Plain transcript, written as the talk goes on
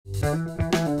Hey,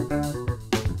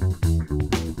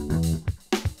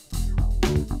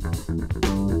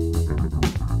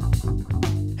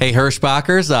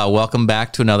 Hirschbachers, welcome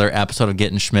back to another episode of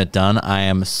Getting Schmidt Done. I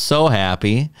am so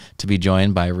happy to be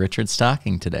joined by Richard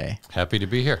Stocking today. Happy to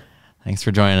be here. Thanks for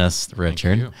joining us,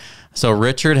 Richard. Thank you. So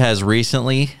Richard has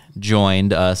recently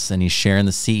joined us, and he's sharing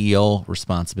the CEO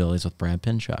responsibilities with Brad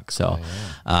Pinchuk. So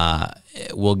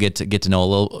we'll get to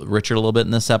know Richard a little bit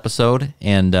in this episode,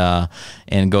 and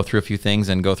go through a few things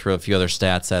and go through a few other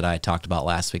stats that I talked about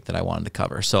last week that I wanted to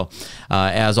cover. So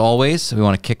as always, we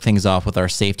want to kick things off with our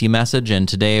safety message, and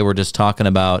today we're just talking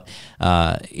about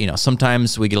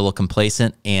sometimes we get a little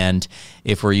complacent, and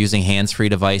if we're using hands-free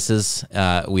devices,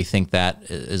 we think that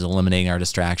is eliminating our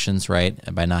distractions, right,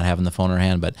 by not having the phone in our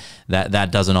hand, but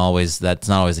that's not always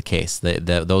the case.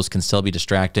 Those can still be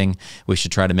distracting. We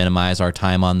should try to minimize our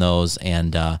time on those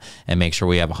and make sure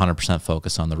we have 100%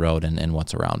 focus on the road and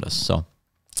what's around us. So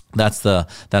that's the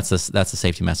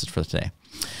safety message for today.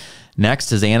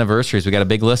 Next is anniversaries. We got a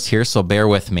big list here, so bear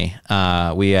with me.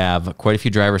 We have quite a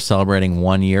few drivers celebrating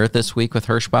 1 year this week with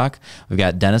Hirschbach. We've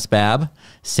got Dennis Babb,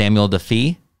 Samuel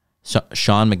Defee,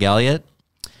 Sean McGalliot,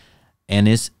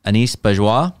 Anis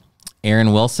Bajois,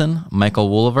 Aaron Wilson, Michael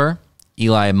Wooliver,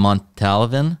 Eli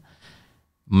Montalvin,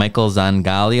 Michael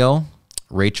Zangalio,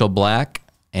 Rachel Black,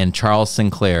 and Charles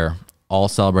Sinclair, all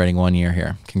celebrating 1 year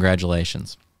here.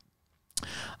 Congratulations.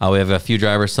 We have a few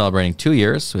drivers celebrating 2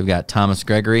 years. We've got Thomas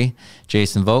Gregory,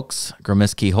 Jason Vokes,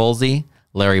 Gromiski Holsey,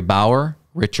 Larry Bauer,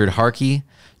 Richard Harkey,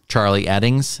 Charlie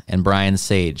Eddings, and Brian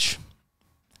Sage.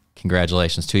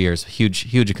 Congratulations, 2 years.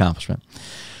 Huge accomplishment.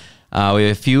 We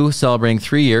have a few celebrating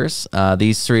 3 years.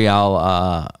 These three,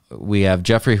 we have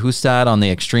Jeffrey Hustad on the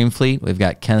Extreme Fleet. We've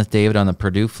got Kenneth David on the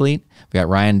Purdue Fleet. We got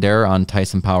Ryan Derr on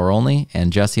Tyson Power Only,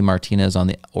 and Jesse Martinez on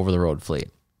the Over the Road Fleet.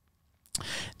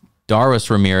 Darvis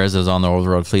Ramirez is on the Over the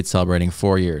Road Fleet celebrating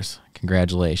 4 years.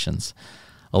 Congratulations.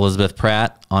 Elizabeth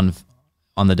Pratt on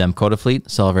the Demkota Fleet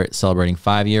celebrating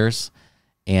 5 years,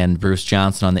 and Bruce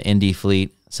Johnson on the Indy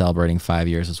Fleet celebrating 5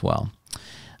 years as well.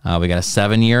 We got a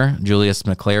 7-year, Julius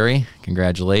McClary.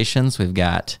 Congratulations. We've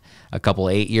got a couple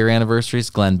 8-year anniversaries,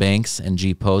 Glenn Banks and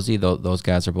G. Posey. Those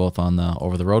guys are both on the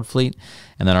Over the Road Fleet.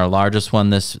 And then our largest one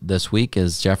this week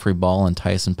is Jeffrey Ball and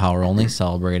Tyson Power Only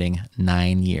celebrating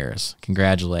 9 years.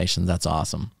 Congratulations. That's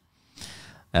awesome.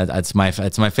 It's my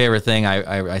favorite thing.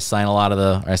 I sign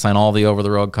all the Over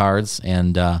the Road cards,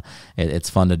 and it's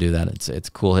fun to do that. It's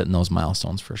cool hitting those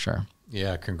milestones for sure.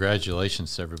 Yeah,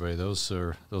 congratulations to everybody. Those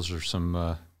are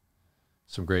some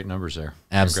great numbers there.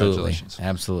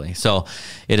 Absolutely. So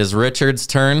it is Richard's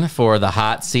turn for the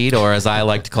hot seat, or as I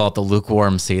like to call it, the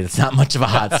lukewarm seat. It's not much of a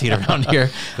hot seat around here.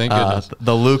 Thank goodness.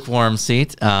 The lukewarm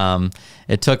seat.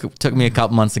 It took me a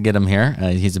couple months to get him here.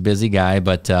 He's a busy guy,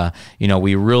 but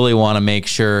we really want to make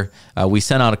sure we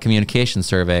sent out a communication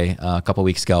survey a couple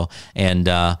weeks ago, and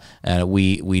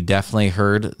we definitely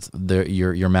heard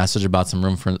your message about some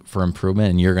room for improvement,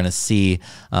 and you're going to see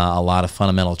a lot of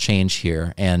fundamental change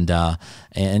here. And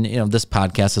this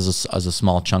podcast is a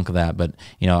small chunk of that, but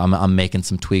I'm making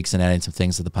some tweaks and adding some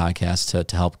things to the podcast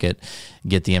to help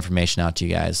get the information out to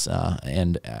you guys.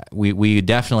 And we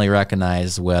definitely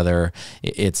recognize whether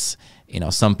it's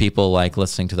some people like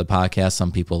listening to the podcast,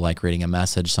 some people like reading a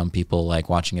message, some people like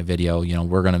watching a video.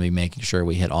 We're going to be making sure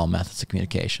we hit all methods of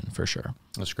communication for sure.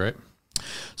 That's great.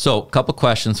 So, a couple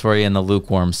questions for you in the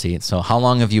lukewarm seat. So, how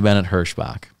long have you been at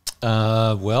Hirschbach?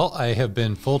 Well, I have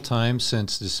been full-time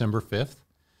since December 5th,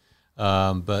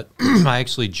 but I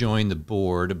actually joined the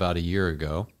board about a year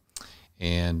ago,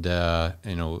 and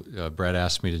Brad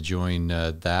asked me to join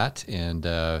that,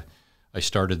 and I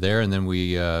started there, and then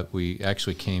we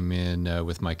actually came in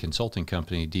with my consulting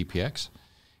company, DPX,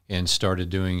 and started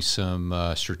doing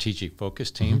some strategic focus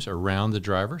teams around the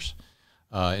drivers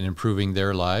and improving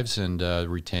their lives and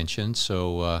retention.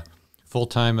 So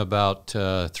full-time about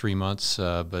 3 months,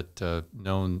 but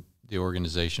known the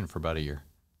organization for about a year.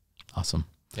 Awesome.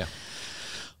 Yeah.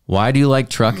 Why do you like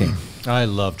trucking? I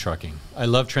love trucking. I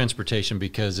love transportation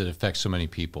because it affects so many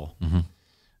people.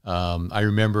 I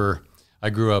remember I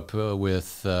grew up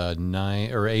with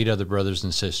 9 or 8 other brothers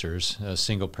and sisters, a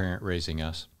single parent raising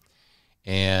us.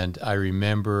 And I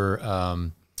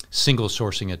remember single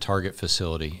sourcing a Target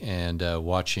facility and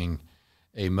watching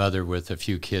a mother with a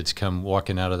few kids come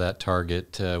walking out of that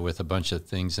Target with a bunch of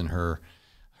things in her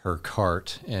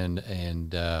cart,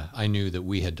 and I knew that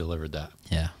we had delivered that.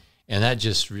 Yeah. And that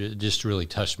just really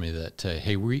touched me that,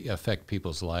 hey, we affect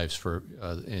people's lives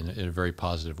in a very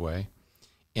positive way.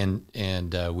 And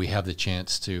we have the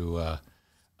chance to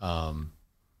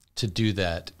do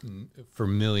that for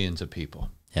millions of people.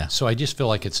 Yeah. So I just feel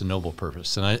like it's a noble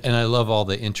purpose, and I love all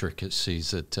the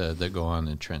intricacies that go on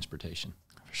in transportation.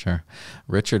 For sure.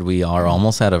 Richard, we are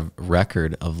almost at a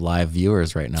record of live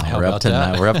viewers right now. How We're up about to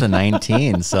that? we're up to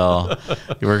 19. So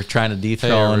we're trying to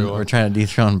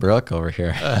dethrone Brooke over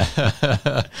here.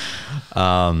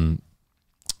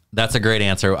 That's a great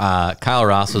answer. Kyle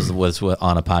Ross was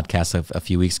on a podcast a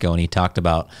few weeks ago, and he talked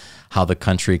about how the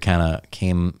country kind of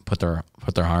put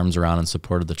their arms around and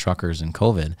supported the truckers in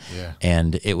COVID. Yeah.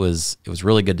 And it was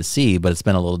really good to see, but it's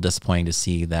been a little disappointing to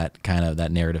see that kind of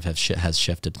that narrative has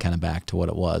shifted kind of back to what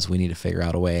it was. We need to figure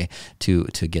out a way to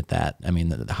get that. I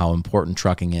mean, how important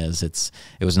trucking is. It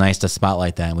was nice to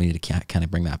spotlight that, and we need to kind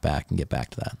of bring that back and get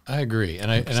back to that. I agree,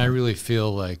 and I really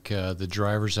feel like the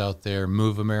drivers out there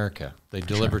move America. They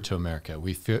deliver to America.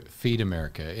 We feed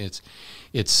America.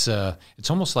 It's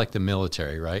almost like the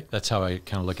military, right? That's how I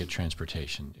kind of look at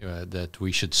transportation. That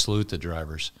we should salute the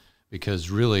drivers, because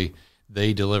really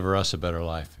they deliver us a better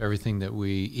life. Everything that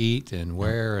we eat and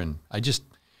wear, and it's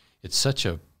such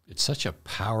a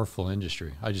powerful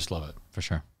industry. I just love it. For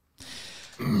sure.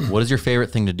 What is your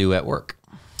favorite thing to do at work?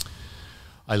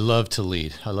 I love to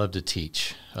lead. I love to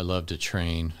teach. I love to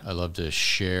train. I love to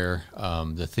share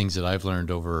the things that I've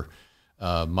learned over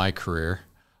my career,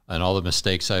 and all the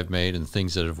mistakes I've made and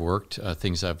things that have worked,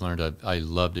 things I've learned. I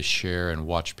love to share and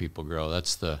watch people grow.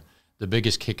 That's the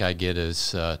biggest kick I get,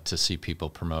 is to see people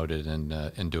promoted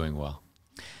and doing well.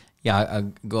 Yeah,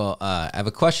 I have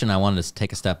a question. I wanted to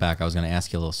take a step back. I was going to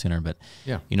ask you a little sooner, but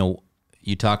Yeah.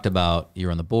 You talked about you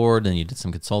were on the board and you did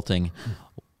some consulting.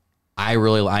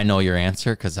 I know your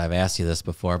answer because I've asked you this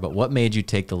before, but what made you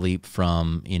take the leap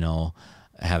from,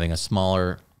 having a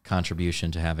smaller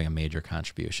contribution to having a major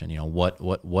contribution?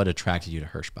 What attracted you to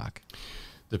Hirschbach?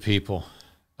 The people.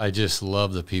 I just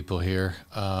love the people here.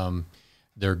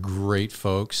 They're great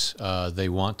folks. They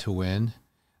want to win.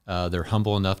 They're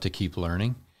humble enough to keep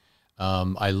learning.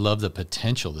 I love the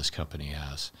potential this company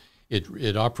has.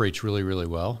 It operates really, really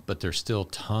well, but there's still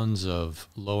tons of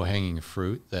low-hanging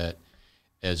fruit that,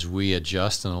 as we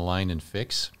adjust and align and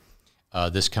fix,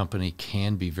 this company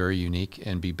can be very unique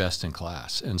and be best in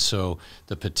class. And so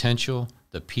the potential,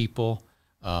 the people,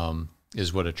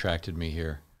 is what attracted me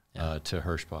here to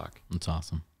Hirschbach. That's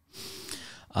awesome.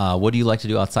 What do you like to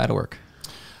do outside of work?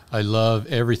 I love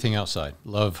everything outside.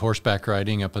 Love horseback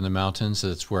riding up in the mountains.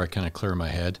 That's where I kind of clear my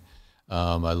head.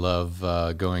 I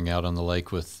love going out on the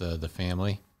lake with the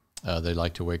family. They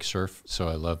like to wake surf, so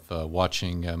I love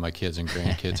watching my kids and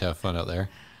grandkids have fun out there.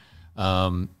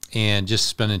 And just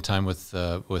spending time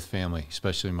with family,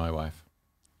 especially my wife.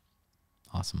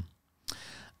 Awesome.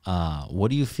 What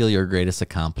do you feel your greatest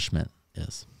accomplishment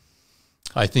is?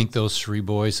 I think those 3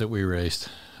 boys that we raised,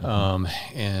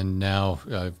 and now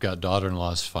I've got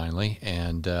daughter-in-laws finally,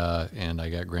 and I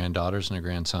got granddaughters and a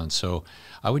grandson. So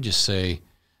I would just say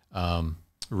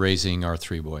raising our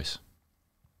 3 boys.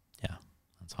 Yeah,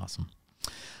 that's awesome.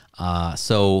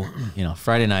 So,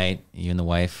 Friday night, you and the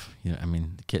wife,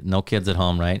 no kids at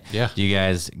home, right? Yeah. Do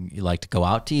you like to go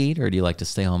out to eat, or do you like to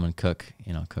stay home and cook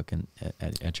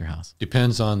at your house?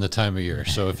 Depends on the time of year.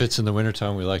 So if it's in the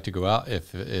wintertime, we like to go out.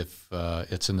 If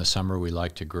it's in the summer, we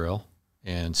like to grill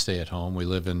and stay at home. We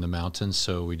live in the mountains,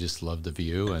 so we just love the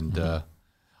view. And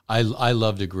I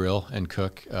love to grill and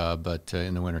cook, but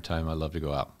in the wintertime, I love to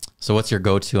go out. So what's your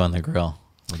go-to on the grill?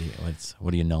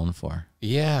 What are you known for?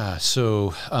 Yeah,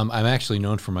 so I'm actually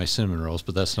known for my cinnamon rolls,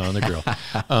 but that's not on the grill.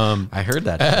 I heard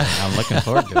that. I'm looking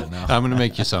forward to it now. I'm going to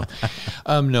make you some.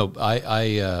 No,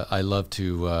 I love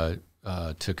to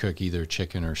cook either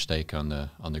chicken or steak on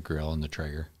the grill on the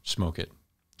Traeger. Smoke it.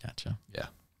 Gotcha. Yeah.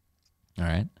 All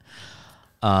right.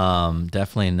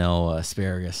 Definitely no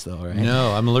asparagus though, right?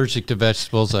 No, I'm allergic to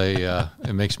vegetables.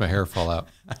 It makes my hair fall out.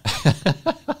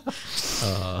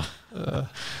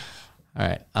 All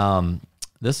right.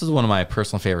 This is one of my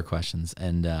personal favorite questions,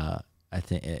 and I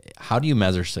think, how do you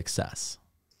measure success?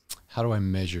 How do I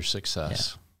measure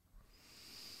success?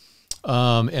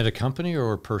 Yeah. At a company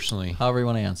or personally? However you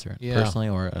want to answer it, Yeah. personally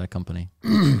or at a company.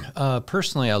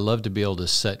 Personally, I love to be able to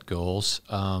set goals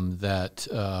that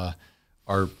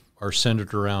are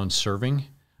centered around serving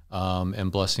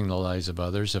and blessing the lives of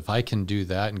others. If I can do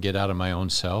that and get out of my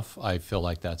own self, I feel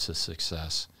like that's a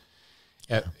success.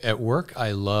 At work,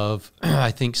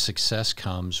 I think success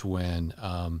comes when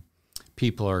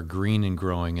people are green and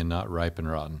growing and not ripe and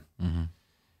rotten. Mm-hmm.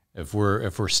 If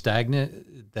we're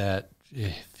stagnant, that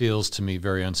feels to me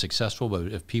very unsuccessful. But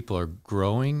if people are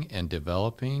growing and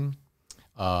developing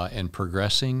and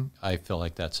Progressing, I feel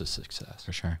like that's a success.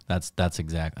 For sure. That's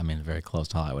exact. I mean, very close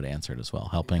to how I would answer it as well.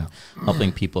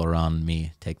 Helping people around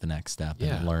me take the next step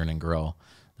and learn and grow.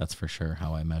 That's for sure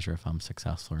how I measure if I'm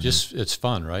successful or not. Just it's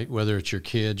fun, right? Whether it's your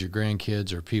kids, your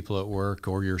grandkids, or people at work,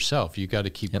 or yourself, you got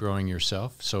to keep growing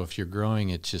yourself. So if you're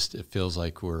growing, it feels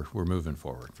like we're moving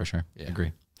forward. For sure. Yeah.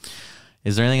 Agree.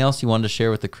 Is there anything else you wanted to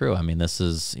share with the crew? I mean, this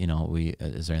is,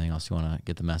 is there anything else you want to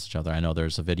get the message out there? I know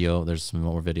there's some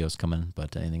more videos coming,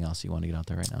 but anything else you want to get out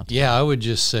there right now? Yeah, I would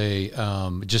just say,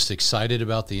 just excited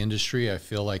about the industry. I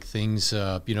feel like things,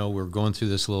 we're going through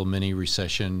this little mini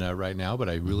recession right now, but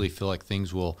I really feel like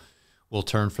things will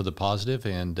turn for the positive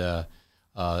and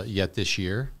yet this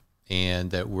year, and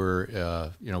that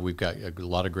we've got a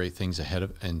lot of great things ahead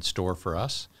in store for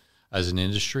us as an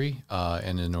industry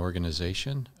and an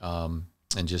organization.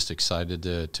 And just excited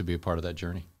to be a part of that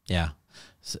journey. Yeah,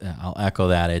 so I'll echo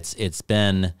that. It's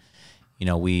been,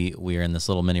 we are in this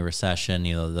little mini recession.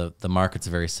 The market's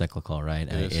very cyclical, right?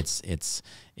 It's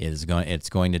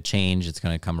going to change. It's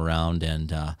going to come around, and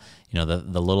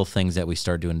the little things that we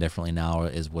start doing differently now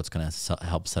is what's going to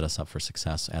help set us up for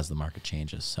success as the market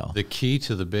changes. So the key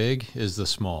to the big is the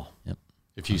small. Yep.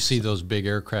 If you see those big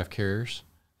aircraft carriers,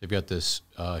 they've got this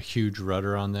huge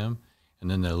rudder on them, and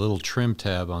then the little trim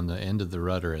tab on the end of the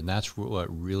rudder, and that's what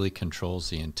really controls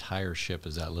the entire ship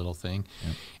is that little thing.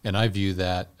 Yep. And I view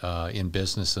that in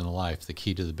business and life, the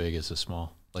key to the big is the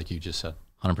small, like you just said.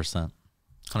 100%.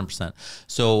 100%.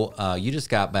 So you just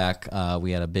got back.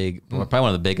 We had probably one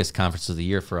of the biggest conferences of the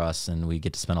year for us, and we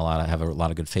get to spend have a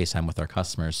lot of good FaceTime with our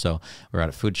customers. So we're out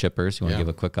at Food Shippers. You want to give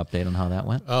a quick update on how that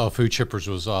went? Oh, Food Shippers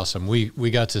was awesome.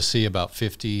 We got to see about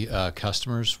 50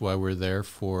 customers while we were there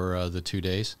for the 2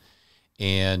 days,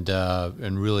 and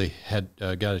really had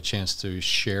got a chance to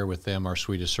share with them our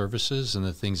suite of services and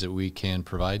the things that we can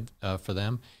provide for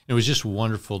them. It was just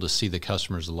wonderful to see the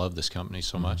customers love this company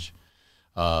so much.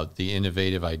 The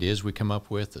innovative ideas we come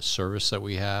up with, the service that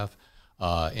we have,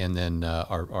 and then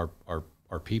our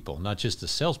people, not just the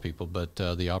salespeople, but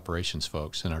the operations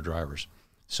folks and our drivers.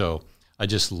 So I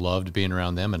just loved being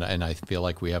around them, and I feel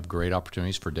like we have great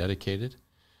opportunities for dedicated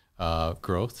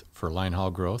growth, for line haul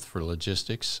growth, for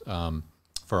logistics,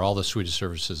 for all the suite of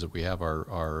services that we have,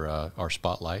 our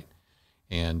spotlight,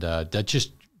 and that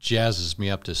just jazzes me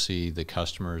up to see the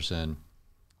customers and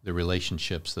the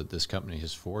relationships that this company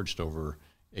has forged over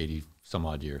 80 some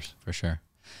odd years. For sure.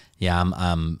 Yeah,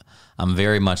 I'm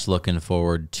very much looking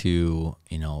forward to,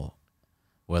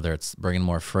 whether it's bringing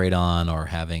more freight on or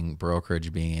having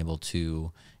brokerage being able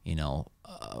to,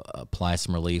 apply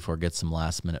some relief or get some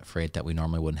last minute freight that we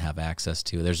normally wouldn't have access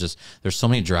to. There's so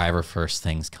many driver first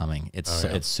things coming.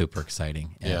 It's super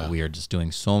exciting. And we are just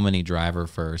doing so many driver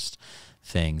first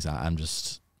things.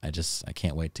 I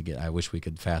can't wait to I wish we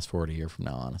could fast forward a year from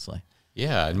now, honestly.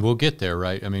 Yeah, and we'll get there,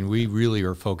 right? I mean, we really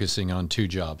are focusing on two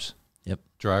jobs. Yep.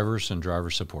 Drivers and driver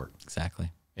support.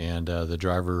 Exactly. And the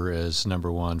driver is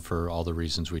number one for all the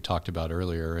reasons we talked about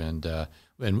earlier. And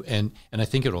I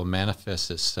think it will manifest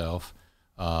itself,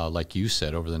 like you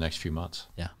said, over the next few months.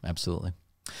 Yeah, absolutely.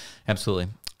 Absolutely.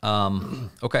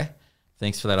 Okay.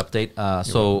 Thanks for that update.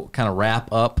 So kind of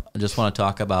wrap up, I just want to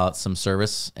talk about some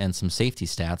service and some safety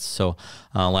stats. So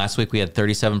last week we had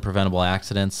 37 preventable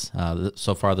accidents.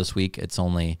 So far this week, it's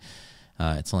only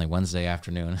Wednesday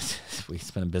afternoon.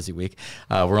 It's been a busy week.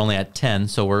 We're only at 10,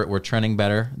 so we're trending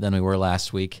better than we were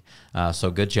last week. So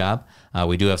good job.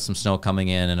 We do have some snow coming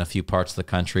in a few parts of the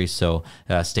country, so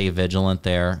stay vigilant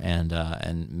there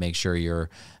and make sure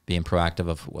you're being proactive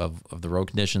of the road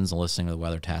conditions and listening to the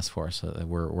weather task force.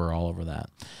 We're all over that.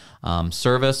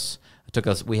 Service. Took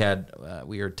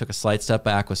a slight step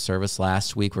back with service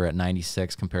last week. We're at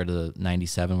 96 compared to the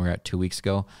 97 we were at 2 weeks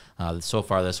ago. So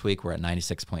far this week, we're at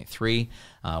 96.3.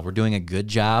 We're doing a good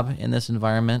job in this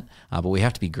environment, but we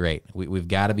have to be great. We've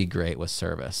got to be great with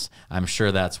service. I'm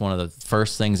sure that's one of the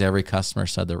first things every customer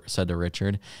said to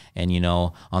Richard. And,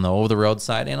 on the over-the-road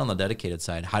side and on the dedicated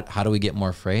side, how do we get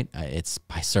more freight? It's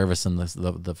by service and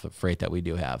the freight that we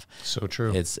do have. So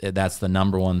true. That's the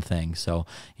number one thing. So,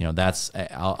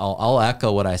 I'll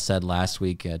echo what I said last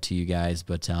week to you guys,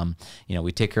 but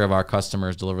we take care of our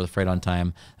customers, deliver the freight on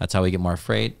time. That's how we get more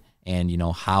freight. And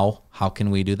how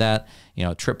can we do that?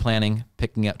 Trip planning,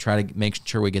 picking up, try to make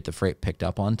sure we get the freight picked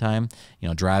up on time.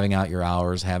 Driving out your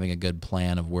hours, having a good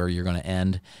plan of where you're going to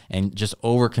end, and just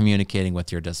over communicating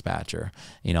with your dispatcher.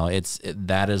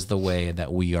 That is the way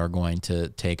that we are going to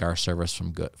take our service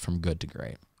from good to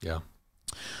great. Yeah.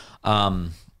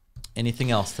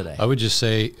 Anything else today? I would just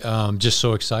say, just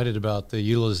so excited about the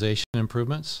utilization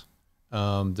improvements.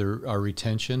 Our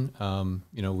retention,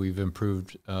 we've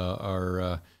improved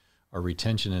our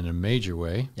retention in a major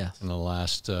way in the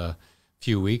last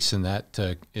few weeks, and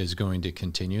that is going to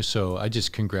continue. So I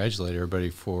just congratulate everybody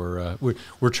for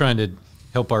we're trying to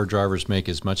help our drivers make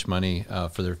as much money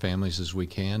for their families as we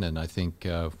can, and I think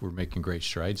we're making great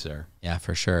strides there. Yeah,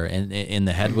 for sure. And in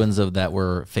the headwinds of that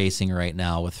we're facing right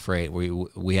now with freight,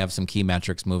 we have some key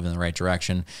metrics moving in the right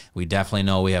direction. We definitely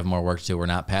know we have more work to do. We're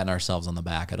not patting ourselves on the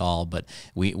back at all, but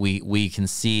we can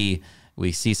see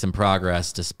some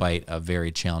progress despite a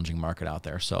very challenging market out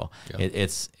there. So it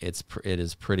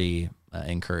is pretty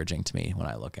encouraging to me when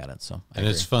I look at it. So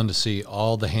it's fun to see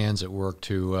all the hands at work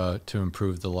to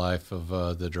improve the life of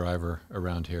the driver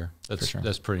around here.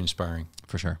 That's pretty inspiring.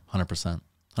 For sure, 100%.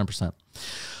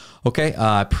 Okay,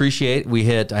 appreciate.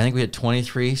 I think we hit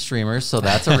 23 streamers, so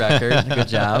that's a record. Good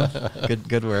job.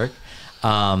 Good work.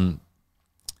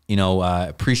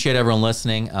 Appreciate everyone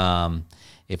listening.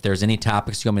 If there's any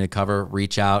topics you want me to cover,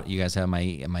 reach out. You guys have my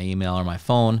email or my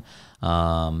phone.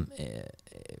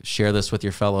 Share this with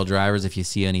your fellow drivers if you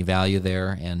see any value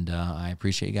there. And I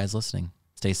appreciate you guys listening.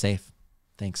 Stay safe.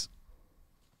 Thanks.